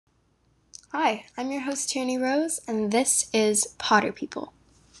Hi, I'm your host Tierney Rose, and this is Potter People.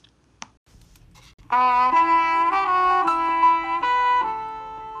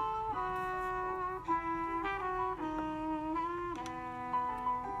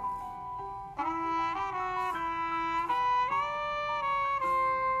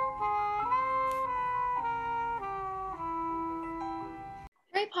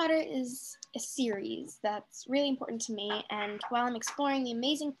 Harry Potter is a series that's really important to me, and while I'm exploring the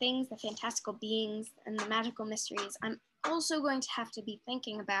amazing things, the fantastical beings, and the magical mysteries, I'm also going to have to be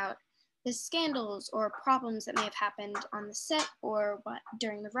thinking about the scandals or problems that may have happened on the set or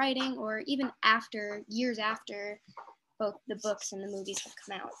during the writing or even years after both the books and the movies have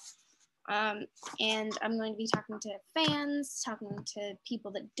come out. Um, and I'm going to be talking to fans, talking to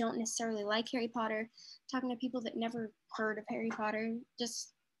people that don't necessarily like Harry Potter, talking to people that never heard of Harry Potter,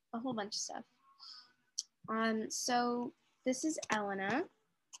 just a whole bunch of stuff. So this is Elena.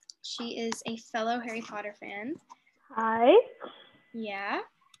 She is a fellow Harry Potter fan. Hi. Yeah.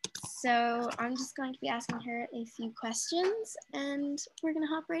 So I'm just going to be asking her a few questions, and we're going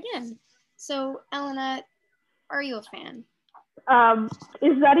to hop right in. So, Elena, are you a fan?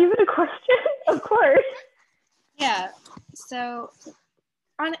 Is that even a question? Of course. Yeah. So,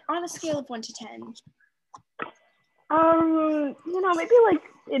 on a scale of 1 to 10. Maybe like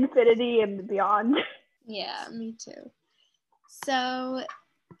infinity and beyond. Yeah, me too. So,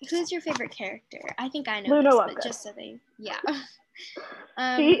 who's your favorite character? I think I know Luna this, Lovegood. but just so they, yeah.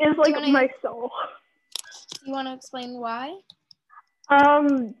 She is like my soul. You want to explain why?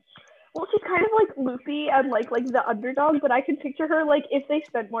 Well, she's kind of like loopy and like the underdog, but I can picture her like if they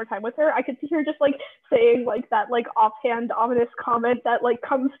spent more time with her, I could see her just like saying like that like offhand ominous comment that like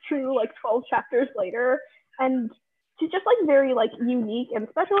comes true like 12 chapters later, and she's just like very like unique and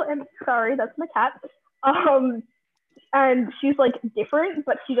special. And sorry, that's my cat. And she's like different,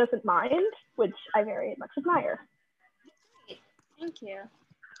 but she doesn't mind, which I very much admire. Thank you.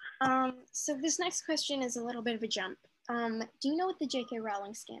 So this next question is a little bit of a jump. Do you know what the J.K.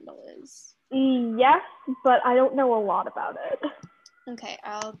 Rowling scandal is? Yes, but I don't know a lot about it. Okay,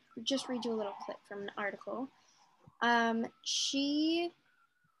 I'll just read you a little clip from an article. She's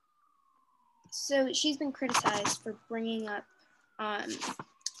been criticized for bringing up,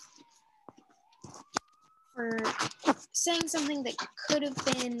 for saying something that could have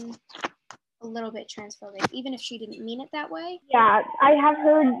been a little bit transphobic, even if she didn't mean it that way. Yeah, I have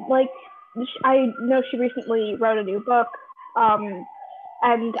heard, like, I know she recently wrote a new book, and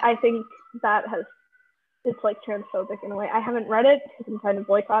I think that it's like transphobic in a way. I haven't read it because I'm kind of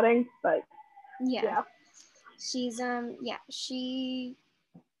boycotting, but yeah.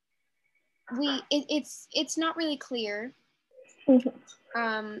 It's not really clear,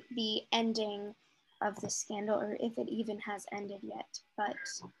 the ending of the scandal, or if it even has ended yet, but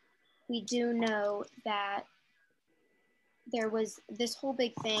we do know that there was this whole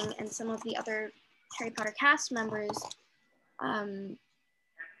big thing, and some of the other Harry Potter cast members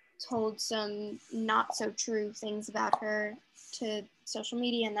told some not so true things about her to social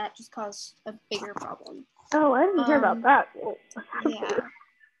media, and that just caused a bigger problem. Oh, I didn't hear about that. Yeah.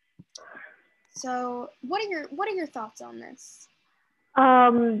 So, what are your thoughts on this?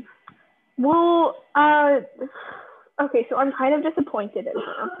 Well, okay, so I'm kind of disappointed in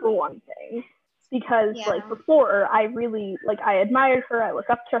her for one thing, because like before I really I admired her, I look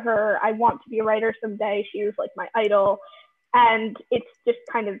up to her, I want to be a writer someday. She was like my idol, and it's just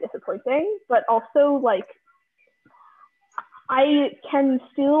kind of disappointing. But also like I can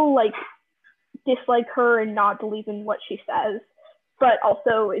still like dislike her and not believe in what she says, but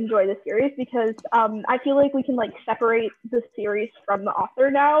also enjoy the series because I feel like we can like separate the series from the author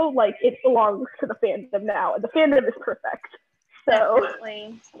now. Like it belongs to the fandom now, and the fandom is perfect. So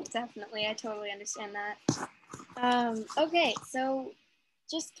definitely, I totally understand that. Okay, so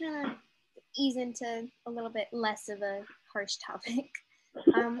just kind of ease into a little bit less of a harsh topic.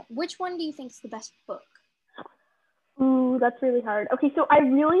 Which one do you think is the best book? Ooh, that's really hard. Okay, so I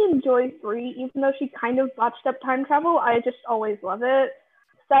really enjoy 3, even though she kind of botched up time travel. I just always love it.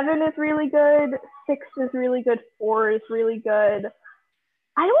 7 is really good. 6 is really good. 4 is really good.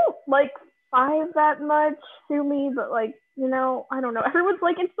 I don't like 5 that much, sue me, but like, I don't know. Everyone's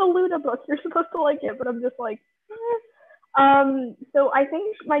like, it's the Luna book. You're supposed to like it, but I'm just like, So I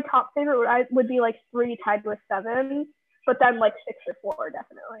think my top favorite would be like 3 tied with 7, but then like 6 or 4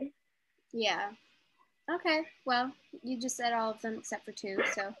 definitely. Yeah. Okay, well, you just said all of them except for 2,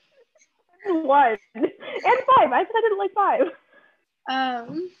 so. 1 and 5. I said I didn't like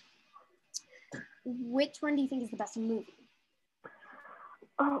 5. Which one do you think is the best movie?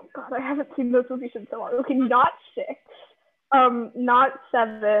 Oh God, I haven't seen those movies in so long. Okay, not 6. Not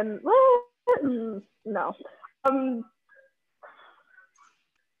 7. Well, No.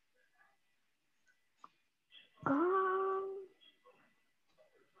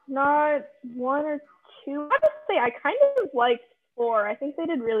 Not one or two. I have to say, I kind of liked 4. I think they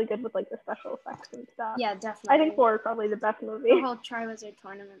did really good with like the special effects and stuff. Yeah, definitely. I think 4 is probably the best movie. The whole Triwizard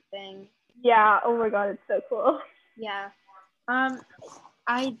Tournament thing. Yeah. Oh my god, it's so cool. Yeah.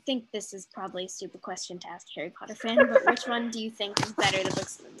 I think this is probably a stupid question to ask a Harry Potter fan, but which one do you think is better, the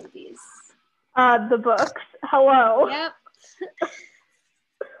books or the movies? The books. Hello. Yep.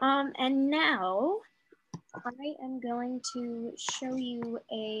 And now I am going to show you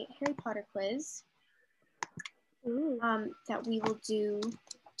a Harry Potter quiz that we will do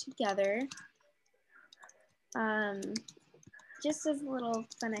together. Just as a little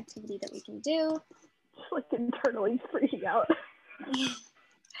fun activity that we can do. Just like internally freaking out.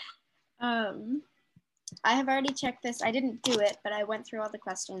 I have already checked this. I didn't do it, but I went through all the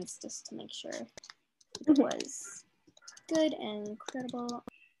questions just to make sure it was good and credible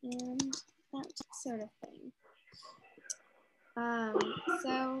and that sort of thing.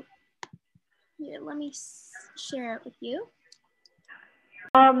 So here, let me share it with you.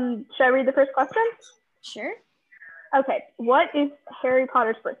 Should I read the first question? Sure. Okay. What is Harry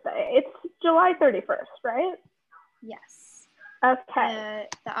Potter's birthday? It's July 31st, right? Yes. Okay.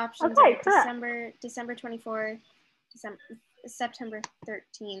 The options are December 24th, September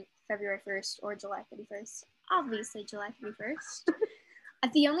 13th, February 1st, or July 31st. Obviously, July 31st.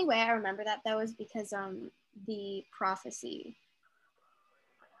 The only way I remember that, though, is because the prophecy.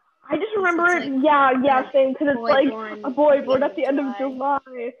 I just remember it, same, because it's like a boy born at the end of July,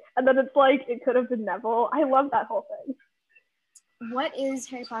 and then it's like, it could have been Neville. I love that whole thing. What is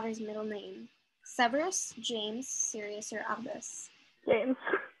Harry Potter's middle name? Severus, James, Sirius, or Albus? James.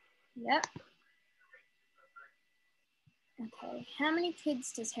 Yep. Okay, how many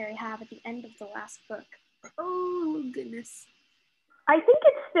kids does Harry have at the end of the last book? Oh, goodness. I think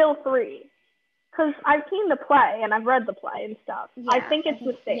it's still 3. Because I've seen the play, and I've read the play and stuff. Yeah, I think it's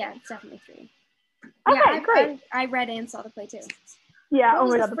the same. Yeah, it's definitely 3. Okay, great. I read and saw the play, too. Yeah, oh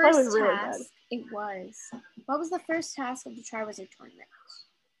my god, the play was really good. It was. What was the first task of the Triwizard Tournament?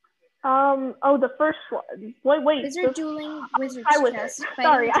 The first one. Wait. Wizard dueling, wizard's chess,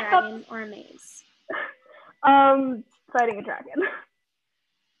 fighting a dragon, or a maze? Fighting a dragon.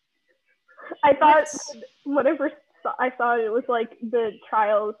 I thought when I first I saw it was like the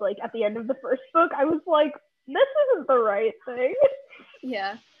trials like at the end of the first book. I was like, this isn't the right thing.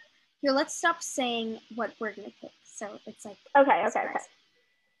 Yeah. Here, let's stop saying what we're gonna pick. So it's like okay.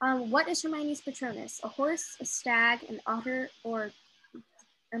 What is Hermione's Patronus? A horse, a stag, an otter, or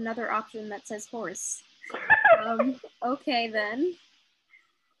another option that says horse? Okay then.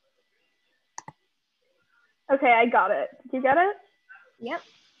 Okay, I got it. Did you get it? Yep.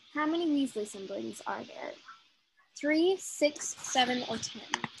 How many Weasley siblings are there? 3, 6, 7, or 10?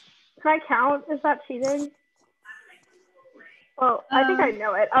 Can I count? Is that cheating? Well, I think I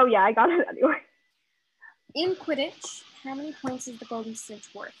know it. Oh yeah, I got it anyway. In Quidditch, how many points is the Golden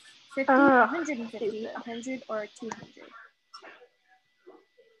Snitch worth? 50, 150, 100, or 200?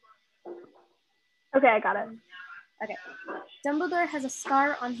 Okay, I got it. Okay. Dumbledore has a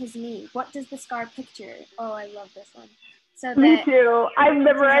scar on his knee. What does the scar picture? Oh, I love this one. So me too. I've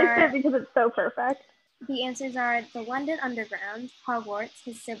memorized it because it's so perfect. The answers are the London Underground, Hogwarts,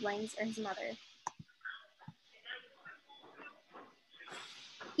 his siblings, or his mother.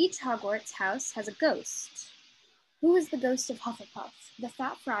 Each Hogwarts house has a ghost. Who is the ghost of Hufflepuff? The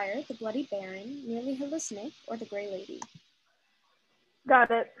Fat Friar, the Bloody Baron, Nearly Headless Nick, or the Grey Lady? Got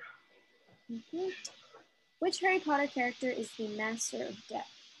it. Mm-hmm. Which Harry Potter character is the Master of Death?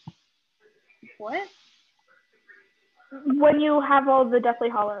 What? When you have all the Deathly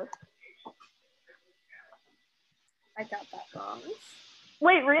Hallows. I got that wrong.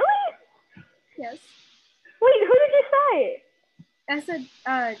 Wait, really? Yes. Wait, who did you say? I said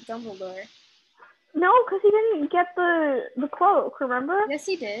Dumbledore. No, because he didn't get the cloak, remember? Yes,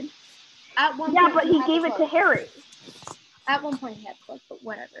 he did. At one point, but he gave it to Harry. At one point, he had the cloak, but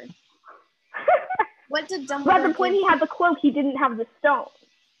whatever. What did Dumbledore At the point he had the cloak, he didn't have the stone.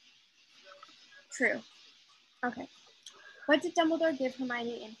 True. Okay. What did Dumbledore give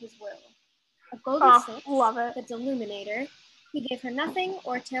Hermione in his will? A golden snitch, love it. the Deluminator, he gave her nothing,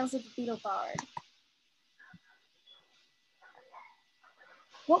 or Tales of the Beetle Bard?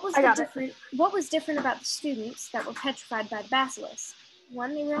 What was different about the students that were petrified by the basilisk?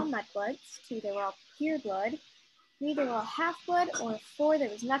 1, they were all mudbloods. 2, they were all pure blood. 3, they were all half-blood. Or 4, there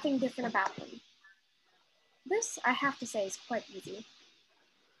was nothing different about them. This, I have to say, is quite easy.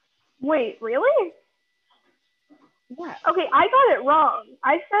 Wait, really? Yeah. Okay, I got it wrong.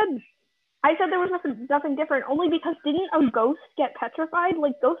 I said I said there was nothing different only because didn't a ghost get petrified?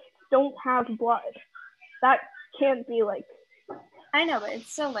 Like ghosts don't have blood. That can't be like. I know, but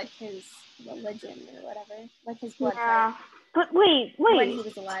it's still like his religion or whatever, like his blood Yeah. type. But wait. When he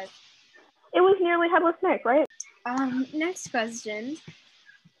was alive. It was nearly Headless Nick, right? Next question.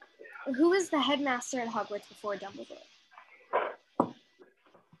 Who was the headmaster at Hogwarts before Dumbledore?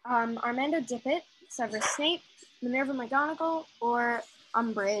 Armando Dippet, Severus Snape, Minerva McGonagall, or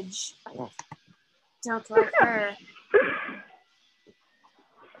Umbridge? Don't like her.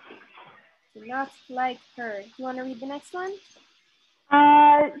 Do not like her. You want to read the next one?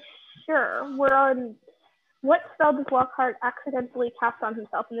 Sure. We're on. What spell does Lockhart accidentally cast on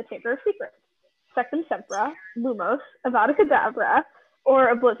himself in the Chamber of Secrets? Sectum Sempra, Lumos, Avada Kedavra, or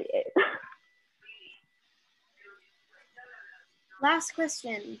Obliviate? Last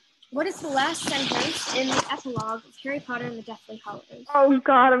question. What is the last sentence in the epilogue of Harry Potter and the Deathly Hallows? Oh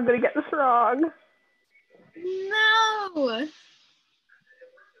God, I'm gonna get this wrong. No!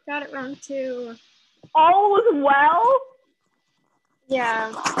 Got it wrong too. All was well?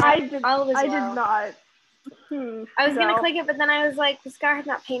 Yeah. I did all was I well. did not. I was gonna click it, but then I was like, this guy had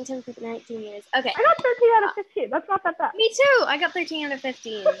not painted for 19 years. Okay. I got 13 out of 15. That's not that bad. Me too. I got 13 out of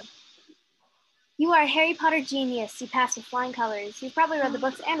 15. You are a Harry Potter genius. You passed with flying colors. You've probably read the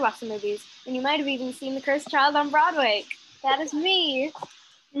books and watched the movies, and you might have even seen The Cursed Child on Broadway. That is me.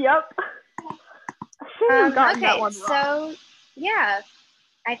 Yep. I should have gotten that one wrong. So yeah,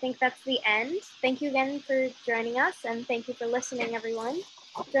 I think that's the end. Thank you again for joining us, and thank you for listening, everyone.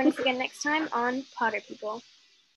 Join us again next time on Potter People.